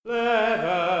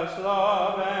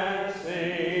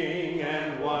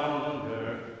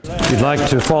If you'd like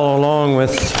to follow along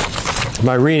with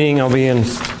my reading, I'll be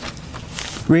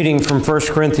reading from 1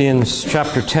 Corinthians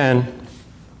chapter 10.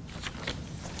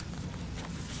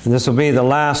 And this will be the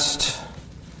last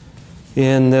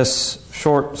in this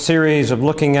short series of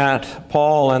looking at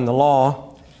Paul and the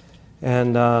law.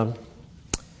 And I'd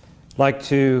like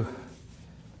to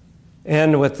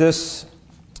end with this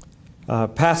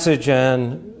passage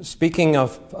and speaking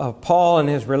of Paul and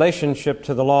his relationship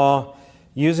to the law,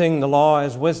 using the law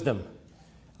as wisdom.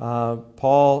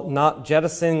 Paul not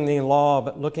jettisoning the law,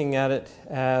 but looking at it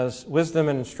as wisdom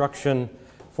and instruction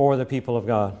for the people of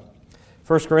God.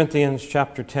 1 Corinthians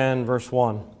chapter 10, verse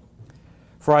 1.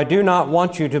 For I do not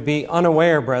want you to be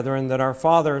unaware, brethren, that our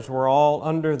fathers were all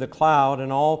under the cloud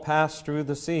and all passed through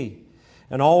the sea.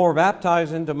 And all were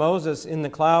baptized into Moses in the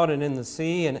cloud and in the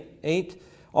sea, and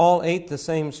all ate the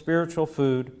same spiritual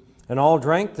food, and all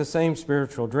drank the same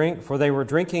spiritual drink, for they were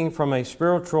drinking from a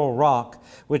spiritual rock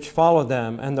which followed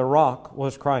them, and the rock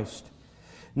was Christ.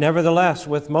 Nevertheless,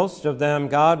 with most of them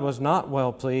God was not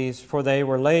well pleased, for they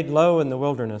were laid low in the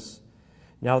wilderness.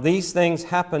 Now these things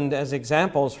happened as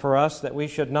examples for us, that we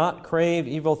should not crave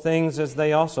evil things as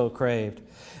they also craved.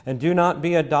 And do not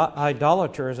be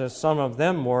idolaters as some of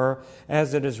them were,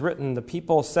 as it is written, the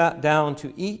people sat down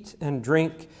to eat and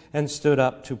drink and stood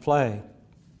up to play.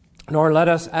 Nor let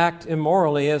us act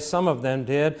immorally as some of them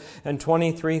did, and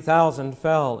 23,000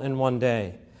 fell in one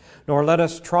day. Nor let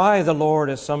us try the Lord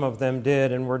as some of them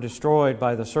did, and were destroyed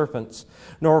by the serpents.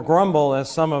 Nor grumble as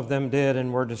some of them did,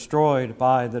 and were destroyed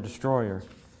by the destroyer.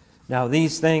 Now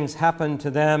these things happened to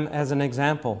them as an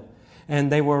example,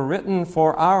 and they were written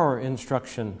for our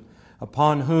instruction,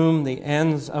 upon whom the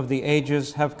ends of the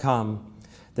ages have come.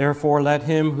 Therefore let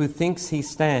him who thinks he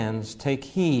stands take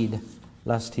heed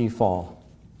lest he fall.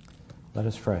 Let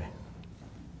us pray.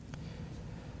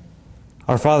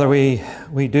 Our Father,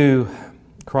 we do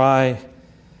cry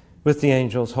with the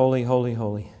angels, holy, holy,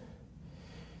 holy,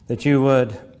 that you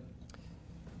would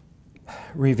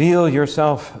reveal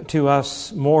yourself to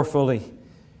us more fully,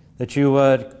 that you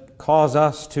would cause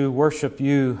us to worship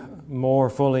you more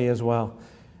fully as well,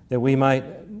 that we might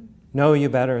know you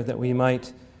better, that we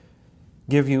might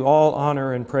give you all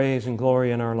honor and praise and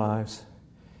glory in our lives.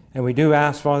 And we do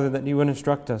ask, Father, that you would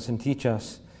instruct us and teach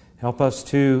us. Help us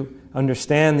to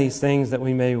understand these things, that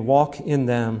we may walk in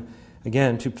them,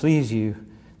 again, to please you,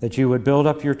 that you would build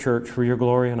up your church for your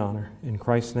glory and honor. In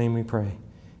Christ's name we pray.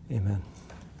 Amen.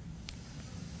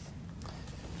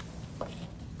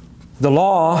 The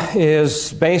law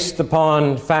is based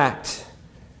upon fact.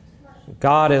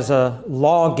 God is a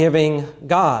law-giving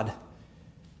God.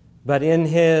 But in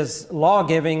his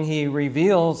law-giving, he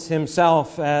reveals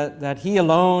himself that he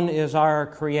alone is our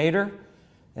creator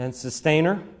and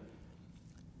sustainer.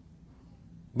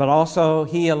 But also,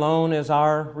 he alone is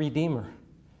our redeemer.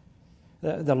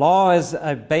 The law is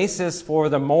a basis for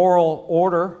the moral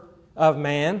order of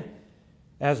man,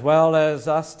 as well as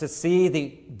us to see the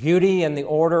beauty and the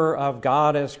order of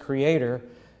God as creator.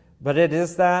 But it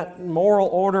is that moral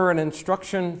order and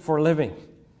instruction for living,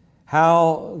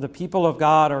 how the people of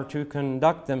God are to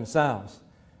conduct themselves.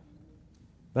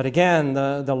 But again,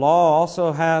 the law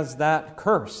also has that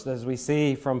curse, as we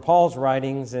see from Paul's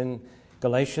writings in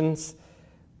Galatians.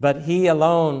 But he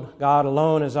alone, God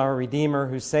alone, is our Redeemer,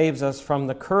 who saves us from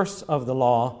the curse of the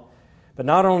law, but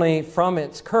not only from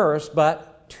its curse,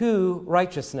 but to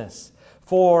righteousness,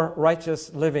 for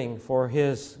righteous living, for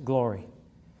his glory.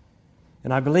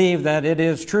 And I believe that it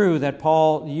is true that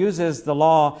Paul uses the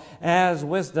law as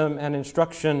wisdom and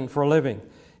instruction for living.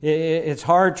 It's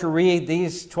hard to read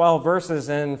these 12 verses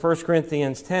in 1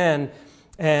 Corinthians 10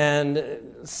 and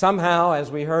somehow,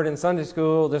 as we heard in Sunday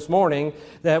school this morning,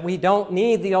 that we don't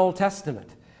need the Old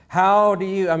Testament.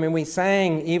 We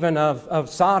sang even of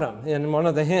Sodom in one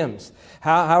of the hymns.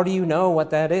 How do you know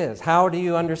what that is? How do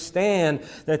you understand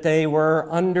that they were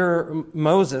under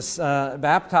Moses,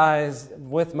 baptized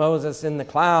with Moses in the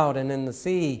cloud and in the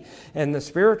sea, and the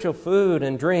spiritual food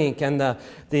and drink, and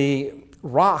the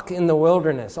rock in the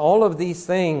wilderness? All of these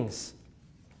things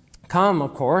come,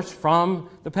 of course, from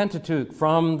the Pentateuch,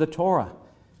 from the Torah.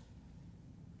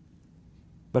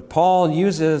 But Paul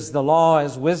uses the law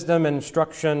as wisdom and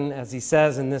instruction, as he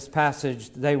says in this passage.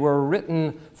 They were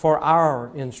written for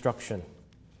our instruction.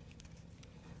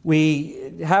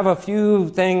 We have a few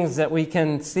things that we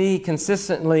can see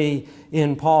consistently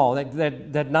in Paul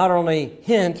that not only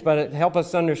hint, but help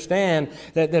us understand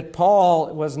that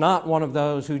Paul was not one of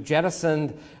those who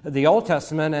jettisoned the Old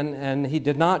Testament, and he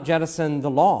did not jettison the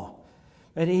law.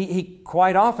 And he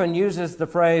quite often uses the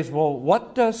phrase, well,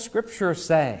 what does Scripture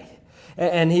say?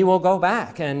 And he will go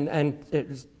back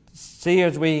and see,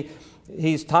 as we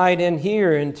He's tied in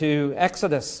here into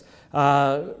Exodus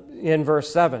in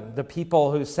verse 7, the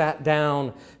people who sat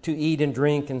down to eat and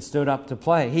drink and stood up to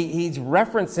play. He's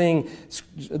referencing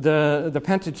the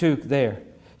Pentateuch there,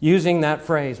 using that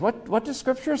phrase. What does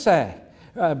Scripture say?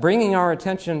 Bringing our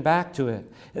attention back to it.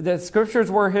 The Scriptures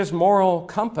were his moral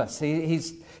compass.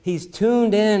 He's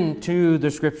tuned in to the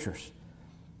Scriptures.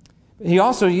 He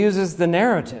also uses the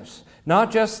narratives,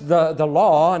 not just the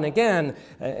law. And again,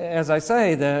 as I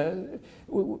say,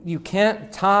 you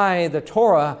can't tie the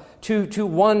Torah to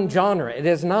one genre. It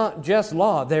is not just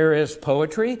law. There is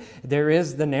poetry, there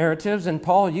is the narratives, and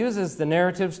Paul uses the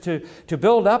narratives to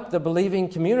build up the believing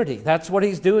community. That's what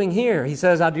he's doing here. He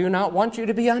says, I do not want you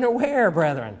to be unaware,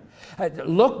 brethren.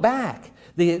 Look back.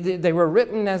 They were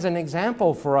written as an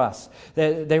example for us.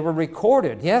 They were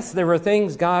recorded. Yes, there were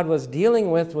things God was dealing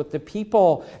with the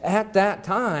people at that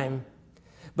time,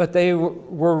 but they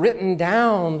were written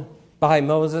down by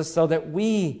Moses so that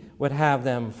we would have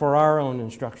them for our own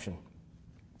instruction.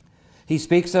 He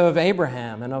speaks of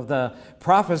Abraham and of the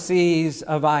prophecies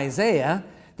of Isaiah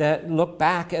that look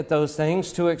back at those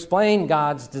things to explain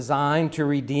God's design to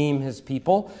redeem his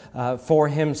people for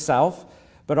himself.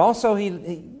 But also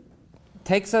he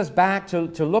takes us back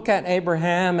to look at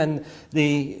Abraham and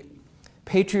the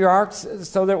patriarchs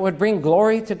so that it would bring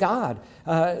glory to God.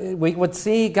 We would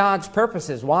see God's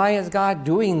purposes. Why is God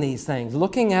doing these things?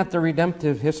 Looking at the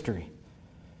redemptive history.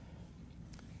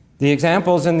 The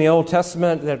examples in the Old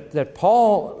Testament that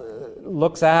Paul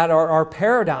looks at are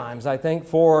paradigms, I think,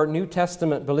 for New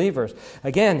Testament believers.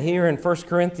 Again, here in 1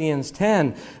 Corinthians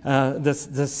 10,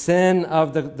 the sin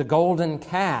of the golden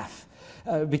calf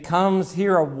becomes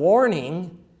here a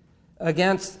warning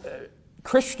against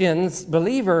Christians,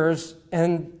 believers,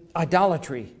 and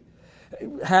idolatry.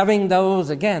 Having those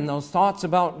thoughts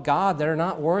about God that are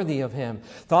not worthy of him.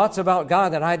 Thoughts about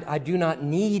God that I do not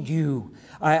need you.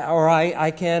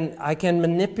 I can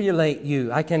manipulate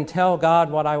you. I can tell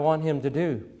God what I want him to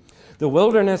do. The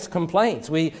wilderness complaints.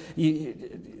 The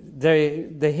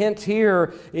hint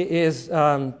here is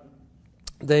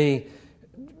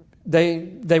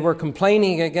They were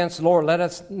complaining against the Lord. Let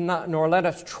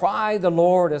us try the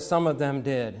Lord as some of them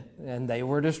did, and they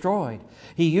were destroyed.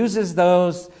 He uses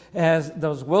those as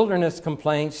those wilderness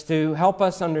complaints to help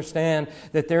us understand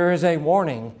that there is a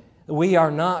warning. We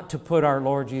are not to put our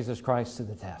Lord Jesus Christ to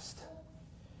the test.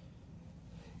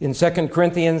 In 2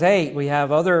 Corinthians 8, we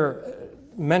have other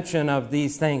mention of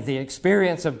these things, the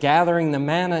experience of gathering the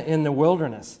manna in the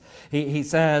wilderness. He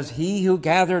says, he who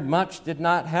gathered much did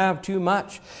not have too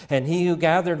much, and he who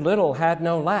gathered little had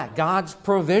no lack. God's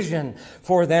provision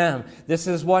for them. This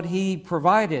is what he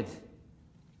provided.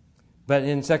 But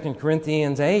in 2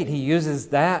 Corinthians 8, he uses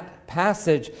that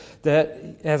passage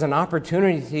that as an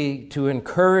opportunity to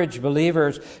encourage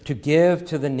believers to give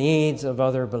to the needs of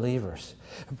other believers.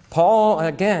 Paul,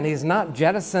 again, he's not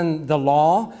jettisoned the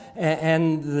law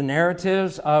and the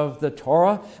narratives of the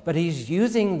Torah, but he's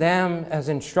using them as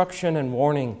instruction and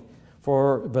warning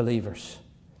for believers.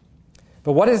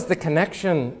 But what is the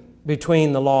connection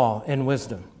between the law and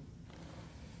wisdom?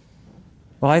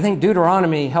 Well, I think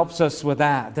Deuteronomy helps us with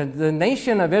that. The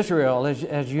nation of Israel,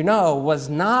 as you know, was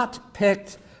not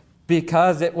picked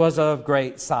because it was of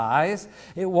great size.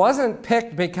 It wasn't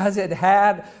picked because it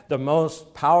had the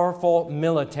most powerful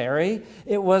military.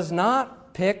 It was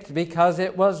not picked because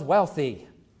it was wealthy.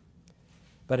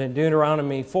 But in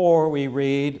Deuteronomy 4, we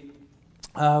read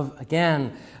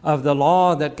of the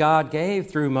law that God gave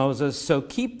through Moses. So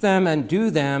keep them and do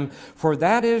them, for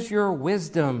that is your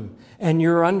wisdom and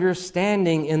your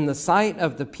understanding in the sight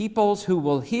of the peoples who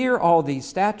will hear all these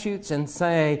statutes and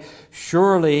say,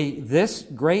 surely this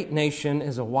great nation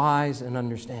is a wise and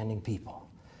understanding people.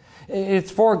 It's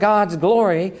for God's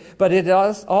glory, but it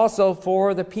is also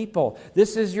for the people.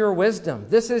 This is your wisdom.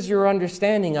 This is your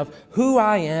understanding of who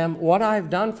I am, what I've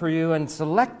done for you, and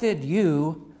selected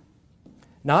you,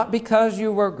 not because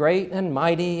you were great and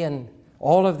mighty and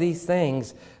all of these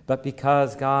things, but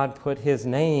because God put his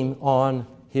name on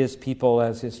his people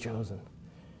as his chosen.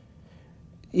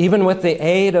 Even with the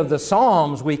aid of the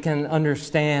Psalms, we can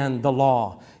understand the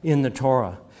law in the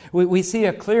Torah. We see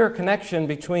a clear connection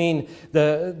between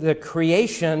the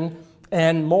creation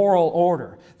and moral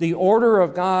order. The order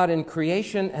of God in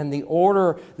creation and the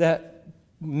order that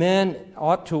men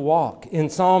ought to walk. In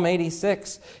Psalm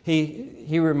 86,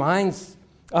 he reminds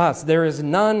us, there is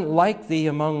none like thee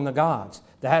among the gods.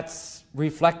 That's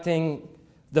reflecting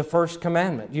the first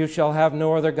commandment. You shall have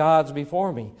no other gods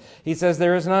before me. He says,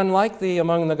 there is none like thee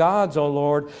among the gods, O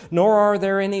Lord, nor are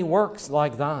there any works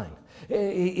like thine.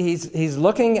 He's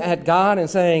looking at God and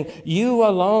saying, you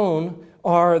alone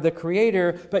are the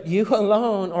creator, but you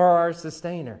alone are our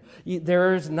sustainer.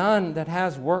 There is none that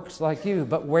has works like you.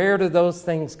 But where do those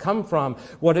things come from?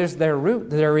 What is their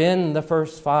root? They're in the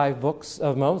first 5 books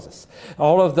of Moses.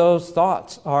 All of those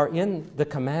thoughts are in the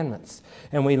commandments,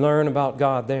 and we learn about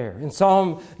God there. In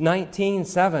Psalm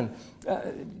 19:7,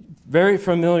 very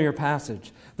familiar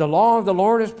passage. The law of the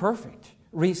Lord is perfect,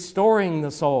 restoring the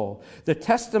soul. The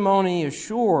testimony is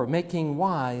sure, making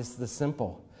wise the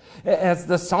simple. As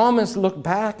the psalmist looked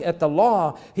back at the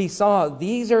law, he saw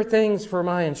these are things for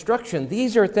my instruction.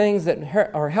 These are things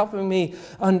that are helping me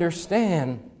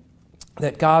understand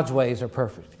that God's ways are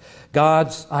perfect.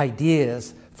 God's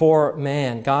ideas for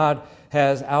man, God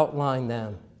has outlined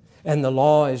them. And the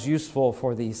law is useful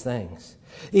for these things.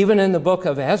 Even in the book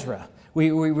of Ezra, we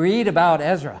read about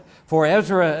Ezra. For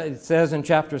Ezra, it says in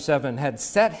chapter 7, had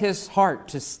set his heart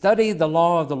to study the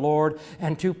law of the Lord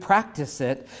and to practice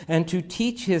it and to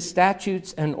teach his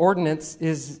statutes and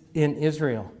ordinances in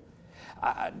Israel.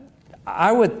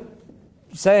 I would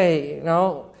say,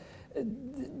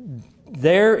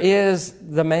 there is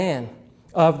the man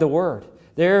of the Word.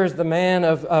 There is the man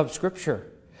of Scripture.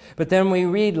 But then we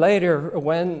read later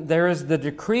when there is the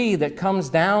decree that comes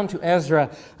down to Ezra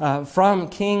from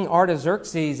King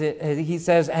Artaxerxes, he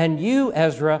says, and you,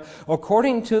 Ezra,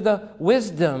 according to the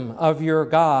wisdom of your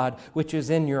God, which is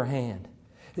in your hand.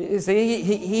 You see,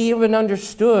 he even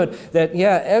understood that,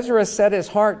 Ezra set his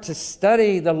heart to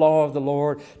study the law of the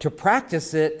Lord, to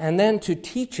practice it, and then to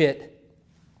teach it.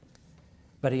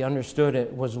 But he understood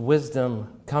it was wisdom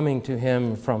coming to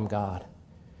him from God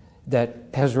that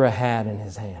Ezra had in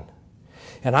his hand.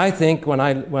 And I think when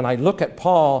I look at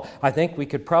Paul, I think we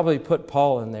could probably put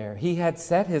Paul in there. He had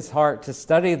set his heart to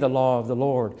study the law of the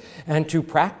Lord and to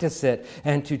practice it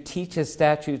and to teach his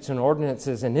statutes and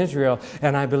ordinances in Israel,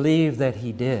 and I believe that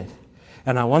he did.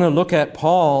 And I want to look at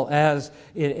Paul as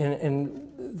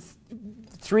in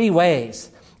 3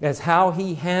 ways as how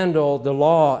he handled the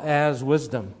law as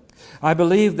wisdom. I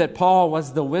believe that Paul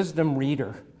was the wisdom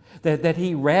reader. That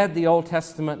he read the Old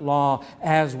Testament law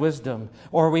as wisdom.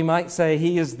 Or we might say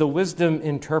he is the wisdom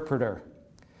interpreter.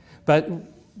 But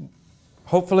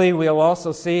hopefully we'll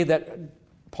also see that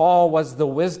Paul was the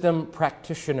wisdom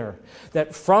practitioner.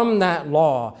 That from that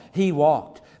law he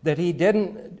walked. That he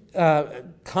didn't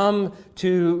come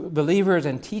to believers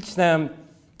and teach them,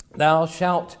 thou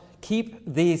shalt keep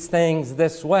these things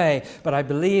this way. But I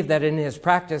believe that in his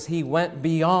practice he went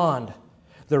beyond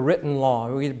the written law,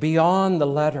 beyond the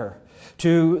letter,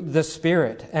 to the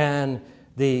spirit and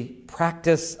the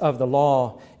practice of the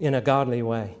law in a godly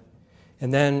way.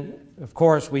 And then, of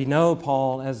course, we know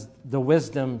Paul as the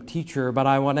wisdom teacher, but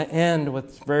I want to end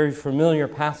with very familiar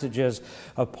passages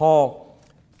of Paul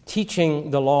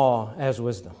teaching the law as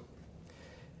wisdom.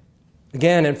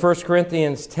 Again, in 1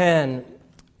 Corinthians 10,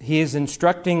 he is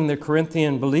instructing the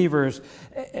Corinthian believers,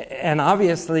 and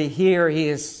obviously here he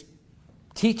is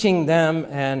teaching them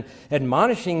and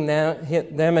admonishing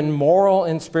them in moral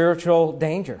and spiritual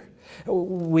danger.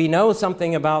 We know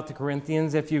something about the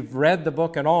Corinthians, if you've read the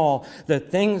book at all, the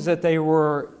things that they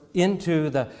were into,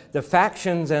 the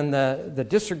factions and the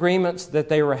disagreements that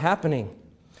they were happening.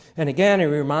 And again, he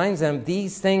reminds them,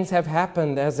 these things have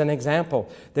happened as an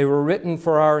example. They were written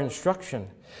for our instruction.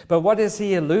 But what does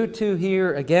he allude to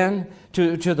here again?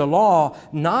 To the law,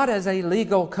 not as a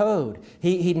legal code.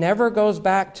 He never goes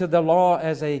back to the law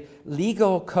as a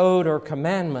legal code or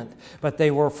commandment, but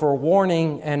they were for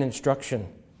warning and instruction.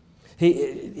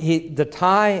 The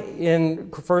tie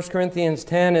in 1 Corinthians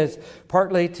 10 is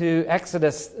partly to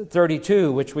Exodus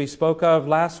 32, which we spoke of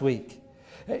last week.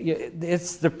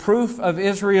 It's the proof of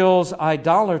Israel's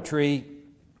idolatry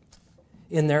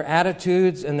in their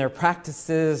attitudes and their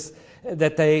practices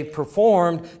that they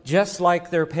performed just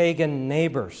like their pagan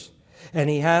neighbors.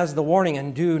 And he has the warning,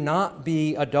 and do not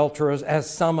be adulterers as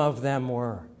some of them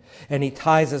were. And he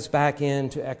ties us back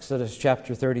into Exodus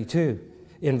chapter 32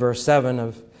 in verse 7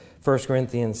 of 1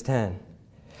 Corinthians 10.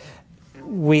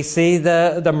 We see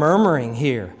the murmuring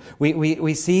here.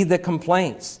 We see the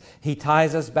complaints. He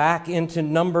ties us back into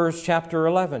Numbers chapter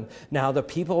 11. Now the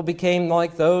people became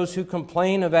like those who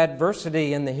complain of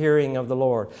adversity in the hearing of the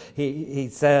Lord.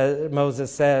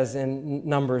 Moses says in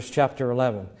Numbers chapter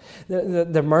 11.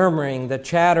 The murmuring, the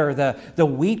chatter, the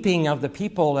weeping of the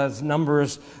people, as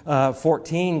Numbers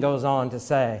 14 goes on to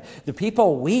say. The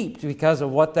people wept because of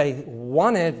what they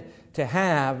wanted to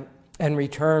have and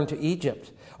return to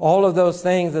Egypt. All of those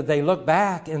things that they look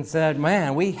back and said,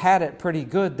 man, we had it pretty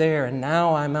good there, and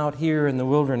now I'm out here in the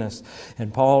wilderness.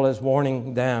 And Paul is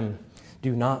warning them,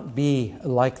 do not be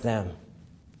like them.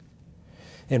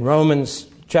 In Romans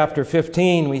chapter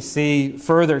 15, we see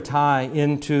further tie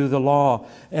into the law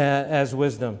as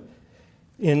wisdom.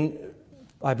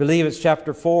 I believe it's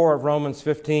chapter 4 of Romans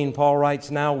 15, Paul writes,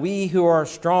 "Now we who are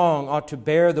strong ought to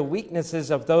bear the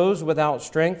weaknesses of those without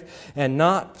strength and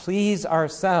not please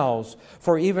ourselves,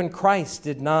 for even Christ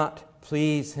did not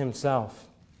please himself."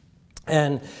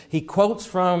 And he quotes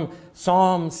from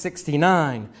Psalm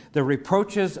 69, "The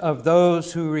reproaches of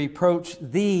those who reproach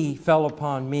thee fell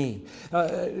upon me."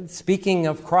 Speaking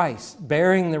of Christ,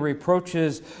 bearing the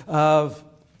reproaches of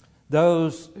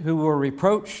those who were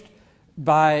reproached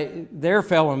by their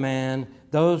fellow man,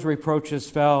 those reproaches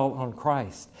fell on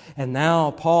Christ. And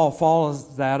now Paul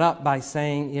follows that up by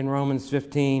saying in Romans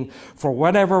 15, "For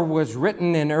whatever was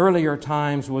written in earlier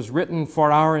times was written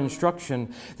for our instruction,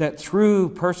 that through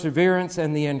perseverance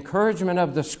and the encouragement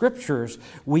of the Scriptures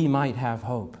we might have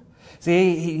hope."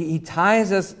 See, he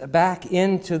ties us back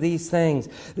into these things.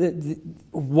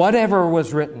 Whatever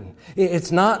was written.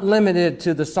 It's not limited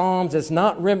to the Psalms. It's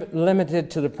not limited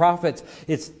to the prophets.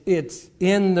 It's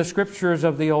in the Scriptures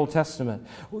of the Old Testament.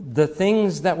 The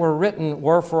things that were written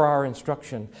were for our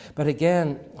instruction. But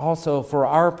again, also for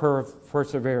our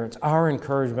perseverance, our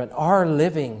encouragement, our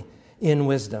living in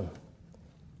wisdom.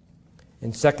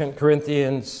 In 2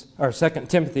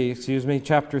 Timothy,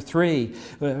 chapter 3,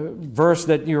 a verse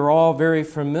that you're all very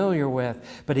familiar with.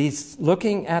 But he's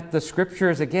looking at the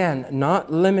Scriptures again,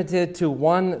 not limited to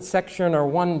one section or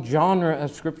one genre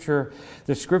of Scripture.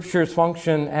 The Scriptures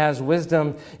function as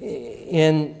wisdom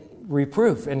in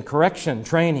reproof, in correction,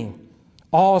 training.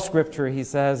 All Scripture, he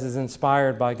says, is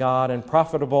inspired by God and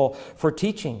profitable for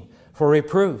teaching, for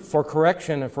reproof, for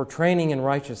correction, and for training in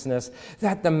righteousness,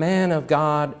 that the man of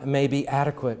God may be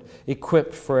adequate,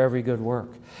 equipped for every good work.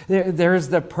 There's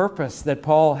the purpose that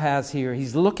Paul has here.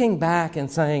 He's looking back and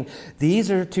saying,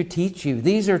 these are to teach you,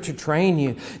 these are to train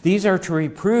you, these are to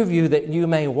reprove you, that you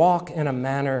may walk in a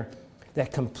manner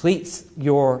that completes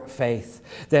your faith,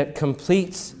 that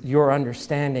completes your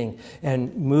understanding,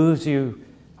 and moves you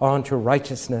on to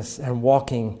righteousness and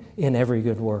walking in every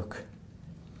good work.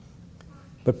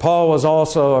 But Paul was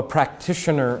also a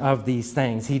practitioner of these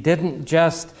things. He didn't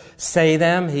just say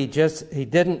them. He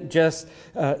didn't just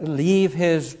leave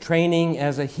his training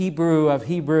as a Hebrew of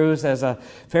Hebrews, as a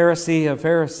Pharisee of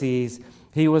Pharisees.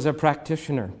 He was a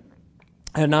practitioner.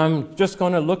 And I'm just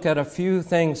going to look at a few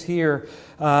things here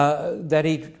that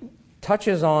he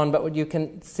touches on, but you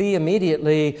can see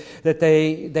immediately that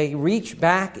they reach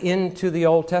back into the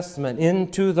Old Testament,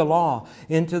 into the law,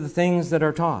 into the things that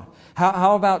are taught.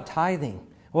 How about tithing?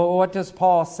 Well, what does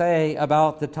Paul say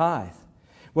about the tithe?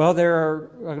 Well, there are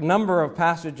a number of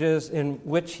passages in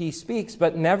which he speaks,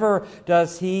 but never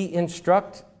does he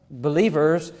instruct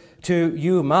believers to,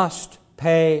 you must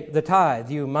pay the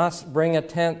tithe. You must bring a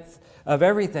tenth of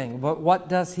everything. But what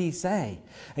does he say?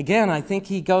 Again, I think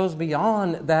he goes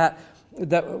beyond that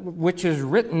which is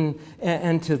written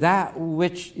and to that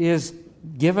which is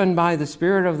given by the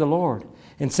Spirit of the Lord.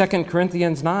 In 2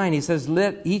 Corinthians 9, he says,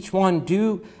 "Let each one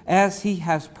do as he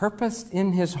has purposed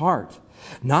in his heart,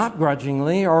 not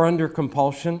grudgingly or under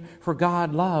compulsion, for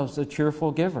God loves a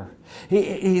cheerful giver."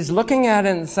 He's looking at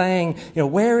it and saying,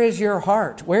 where is your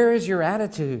heart? Where is your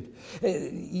attitude?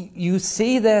 You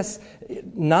see this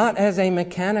not as a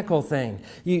mechanical thing.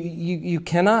 You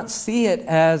cannot see it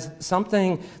as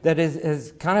something that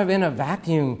is kind of in a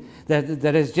vacuum,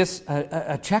 that is just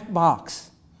a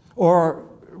checkbox, or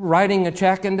writing a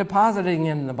check and depositing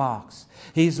in the box.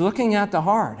 He's looking at the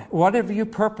heart. What have you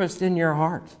purposed in your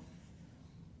heart?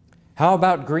 How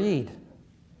about greed?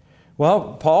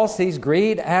 Well, Paul sees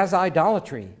greed as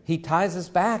idolatry. He ties us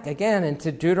back again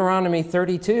into Deuteronomy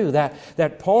 32,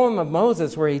 that poem of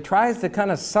Moses where he tries to kind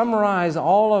of summarize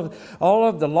all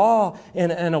of the law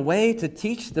in a way to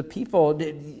teach the people.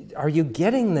 Are you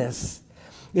getting this?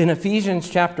 In Ephesians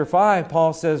chapter 5,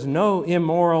 Paul says, "No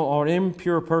immoral or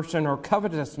impure person or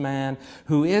covetous man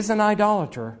who is an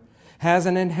idolater has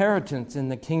an inheritance in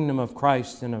the kingdom of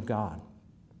Christ and of God."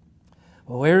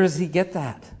 Well, where does he get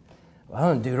that?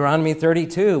 Well, in Deuteronomy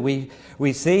 32,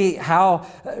 we see how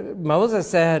Moses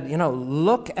said,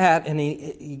 look at, and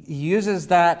he uses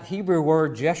that Hebrew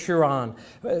word Jeshurun,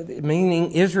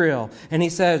 meaning Israel. And he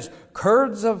says,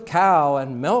 "Curds of cow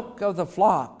and milk of the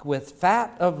flock, with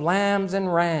fat of lambs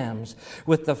and rams,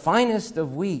 with the finest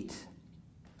of wheat."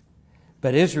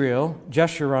 But Israel,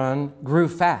 Jeshurun, grew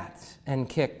fat and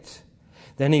kicked.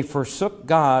 Then he forsook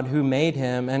God who made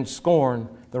him and scorned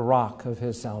the rock of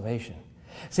his salvation.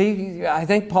 See, I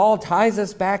think Paul ties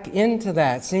us back into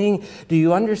that, seeing, do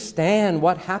you understand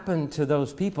what happened to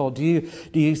those people? Do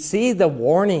you see the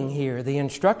warning here, the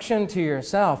instruction to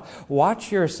yourself?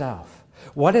 Watch yourself.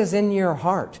 What is in your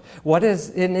heart? What is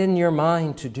in your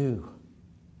mind to do?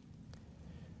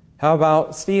 How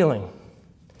about stealing?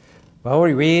 Well,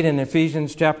 we read in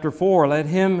Ephesians chapter 4, let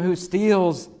him who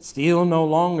steals steal no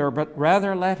longer, but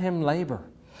rather let him labor,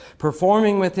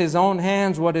 performing with his own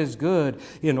hands what is good,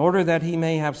 in order that he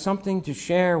may have something to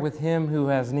share with him who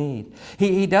has need.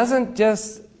 He doesn't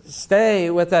just stay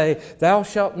with a thou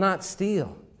shalt not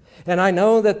steal. And I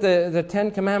know that the Ten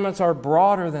Commandments are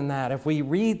broader than that. If we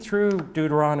read through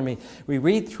Deuteronomy, we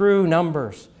read through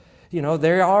Numbers,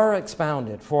 they are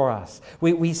expounded for us.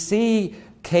 We see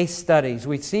case studies,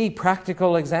 we see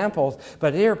practical examples,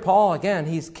 but here Paul, again,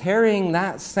 he's carrying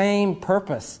that same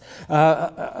purpose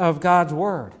of God's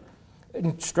Word.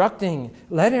 Instructing,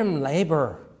 let him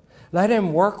labor. Let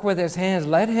him work with his hands.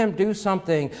 Let him do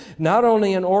something, not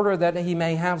only in order that he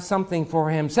may have something for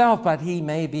himself, but he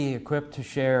may be equipped to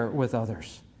share with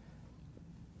others.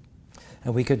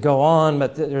 And we could go on,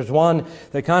 but there's one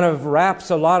that kind of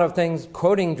wraps a lot of things,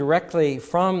 quoting directly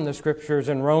from the Scriptures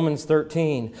in Romans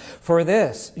 13. For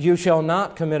this, you shall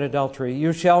not commit adultery,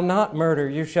 you shall not murder,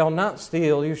 you shall not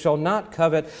steal, you shall not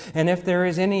covet, and if there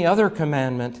is any other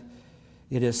commandment,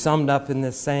 it is summed up in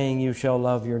this saying, you shall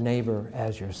love your neighbor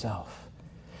as yourself.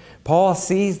 Paul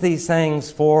sees these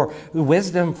things for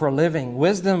wisdom for living,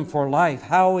 wisdom for life,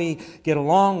 how we get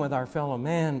along with our fellow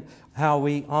man, how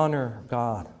we honor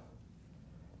God.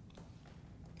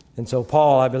 And so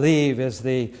Paul, I believe, is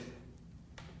the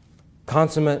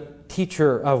consummate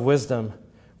teacher of wisdom.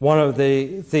 One of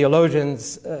the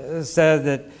theologians said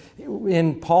that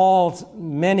in Paul's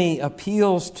many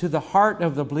appeals to the heart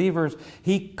of the believers,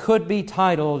 he could be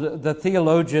titled the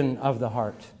theologian of the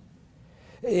heart.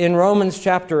 In Romans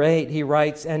chapter 8, he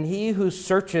writes, and he who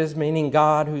searches, meaning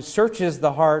God, who searches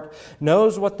the heart,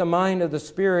 knows what the mind of the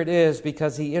Spirit is,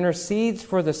 because he intercedes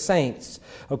for the saints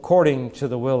according to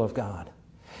the will of God.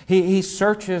 He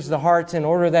searches the hearts in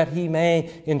order that he may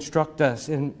instruct us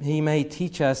and he may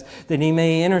teach us, that he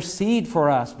may intercede for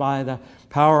us by the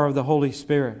power of the Holy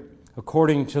Spirit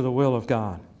according to the will of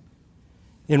God.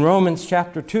 In Romans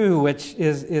chapter 2, which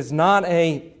is not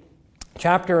a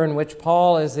chapter in which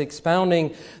Paul is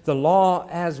expounding the law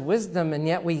as wisdom, and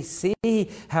yet we see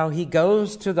how he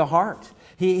goes to the heart.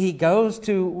 He goes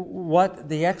to what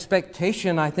the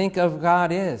expectation, I think, of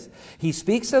God is. He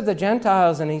speaks of the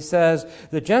Gentiles and he says,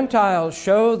 the Gentiles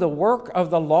show the work of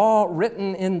the law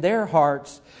written in their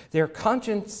hearts, their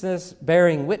consciences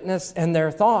bearing witness, and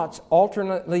their thoughts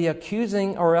alternately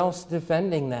accusing or else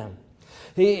defending them.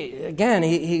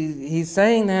 He's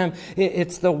saying them,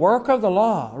 it's the work of the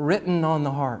law written on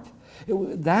the heart.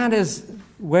 That is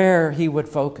where he would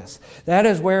focus. That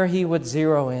is where he would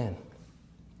zero in.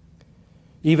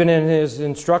 Even in his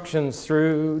instructions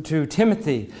through to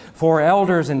Timothy for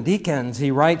elders and deacons, he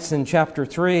writes in chapter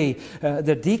 3,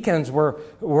 the deacons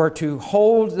were to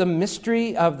hold the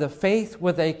mystery of the faith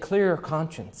with a clear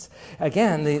conscience.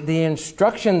 Again, the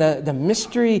instruction, the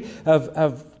mystery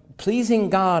of pleasing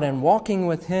God and walking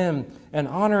with Him and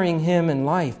honoring Him in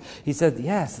life. He said,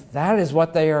 yes, that is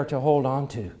what they are to hold on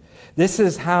to. This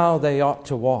is how they ought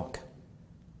to walk.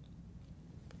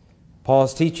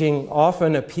 Paul's teaching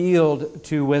often appealed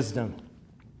to wisdom,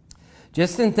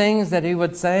 just in things that he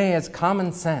would say as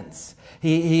common sense.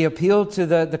 He appealed to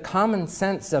the common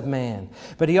sense of man,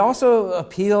 but he also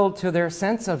appealed to their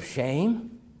sense of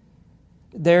shame,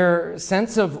 their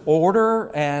sense of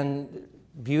order and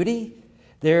beauty,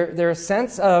 their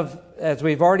sense of, as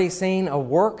we've already seen, a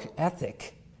work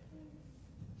ethic.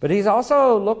 But he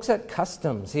also looks at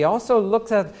customs. He also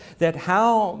looks at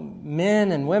how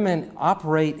men and women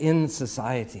operate in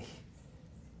society.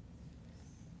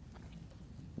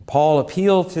 Paul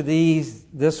appealed to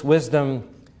this wisdom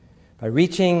by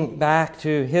reaching back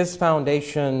to his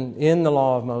foundation in the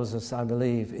law of Moses, I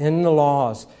believe, in the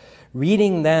laws,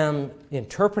 reading them,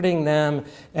 interpreting them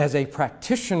as a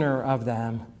practitioner of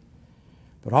them,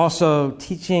 but also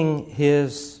teaching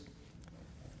his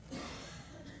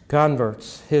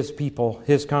converts, his people,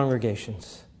 his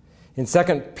congregations. In 2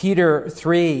 Peter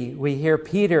 3, we hear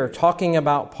Peter talking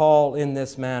about Paul in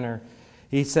this manner.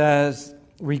 He says,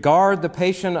 regard the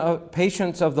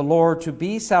patience of the Lord to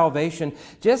be salvation,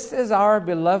 just as our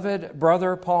beloved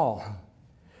brother Paul,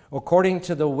 according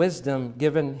to the wisdom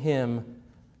given him,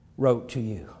 wrote to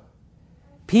you.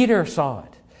 Peter saw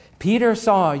it. Peter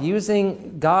saw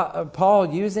Paul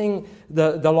using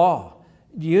the law,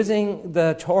 using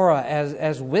the Torah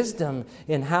as wisdom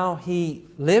in how he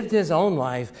lived his own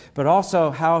life, but also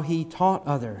how he taught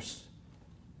others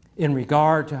in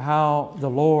regard to how the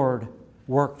Lord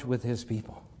worked with his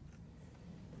people.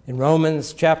 In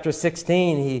Romans chapter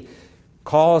 16, he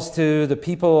calls to the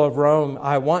people of Rome,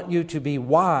 I want you to be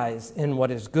wise in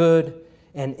what is good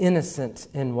and innocent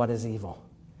in what is evil.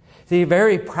 See,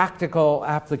 very practical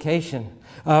application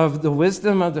of the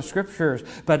wisdom of the Scriptures,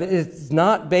 but it's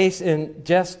not based in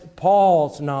just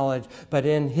Paul's knowledge, but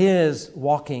in his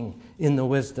walking in the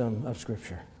wisdom of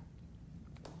Scripture.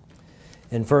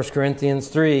 In 1 Corinthians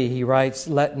 3, he writes,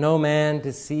 "Let no man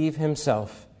deceive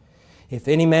himself. If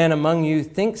any man among you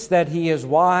thinks that he is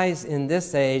wise in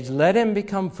this age, let him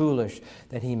become foolish,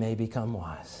 that he may become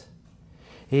wise."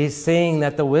 He's saying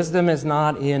that the wisdom is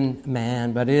not in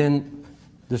man, but in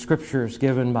the Scriptures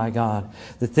given by God.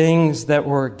 The things that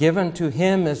were given to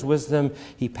him as wisdom,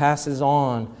 he passes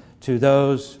on to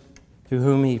those to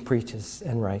whom he preaches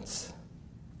and writes.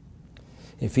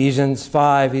 Ephesians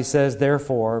 5, he says,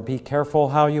 "Therefore, be careful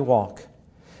how you walk,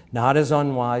 not as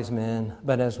unwise men,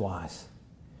 but as wise."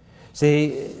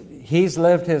 See, he's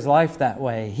lived his life that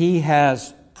way. He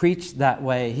has preached that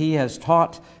way. He has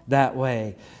taught that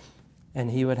way. And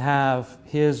he would have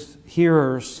his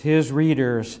hearers, his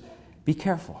readers, be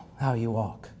careful how you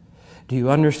walk. Do you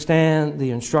understand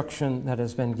the instruction that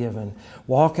has been given?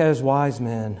 Walk as wise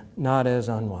men, not as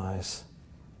unwise.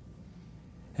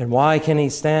 And why can he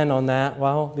stand on that?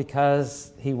 Well,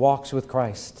 because he walks with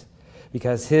Christ.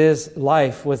 Because his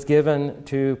life was given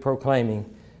to proclaiming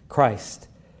Christ.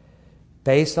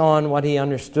 Based on what he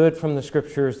understood from the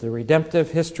Scriptures, the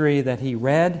redemptive history that he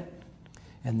read,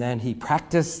 and then he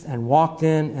practiced and walked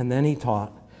in, and then he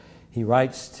taught. He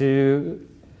writes to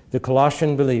the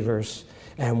Colossian believers,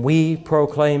 "And we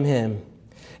proclaim him,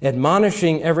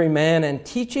 admonishing every man and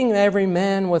teaching every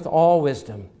man with all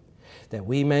wisdom, that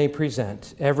we may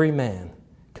present every man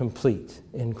complete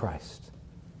in Christ."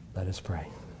 Let us pray.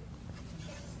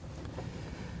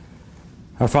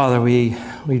 Our Father, we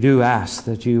do ask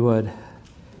that you would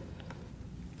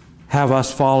have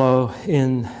us follow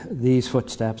in these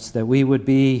footsteps, that we would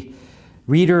be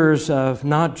readers of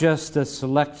not just a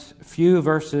select few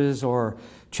verses or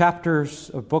chapters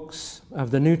of books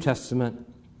of the New Testament,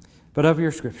 but of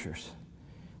your Scriptures,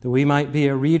 that we might be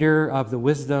a reader of the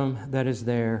wisdom that is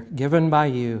there, given by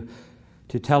you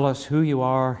to tell us who you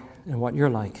are and what you're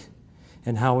like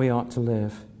and how we ought to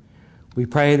live. We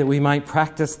pray that we might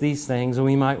practice these things and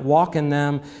we might walk in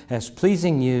them as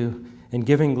pleasing you and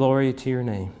giving glory to your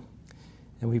name.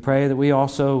 And we pray that we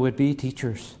also would be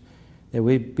teachers, that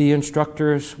we'd be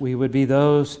instructors, we would be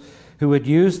those who would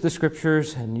use the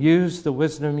Scriptures and use the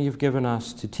wisdom you've given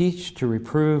us to teach, to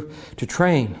reprove, to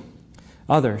train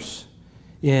others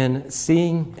in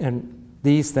seeing and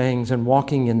these things and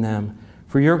walking in them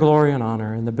for your glory and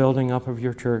honor and the building up of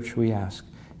your church, we ask.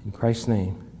 In Christ's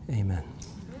name, amen.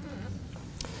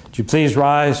 Would you please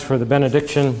rise for the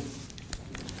benediction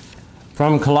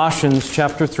from Colossians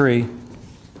chapter 3.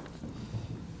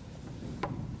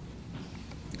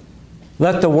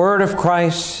 Let the word of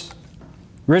Christ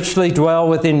richly dwell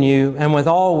within you, and with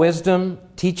all wisdom,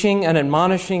 teaching and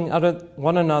admonishing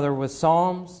one another with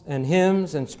psalms and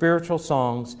hymns and spiritual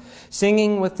songs,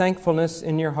 singing with thankfulness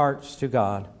in your hearts to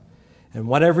God. And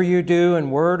whatever you do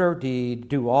in word or deed,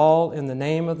 do all in the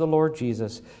name of the Lord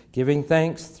Jesus, giving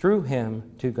thanks through him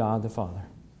to God the Father.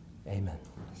 Amen.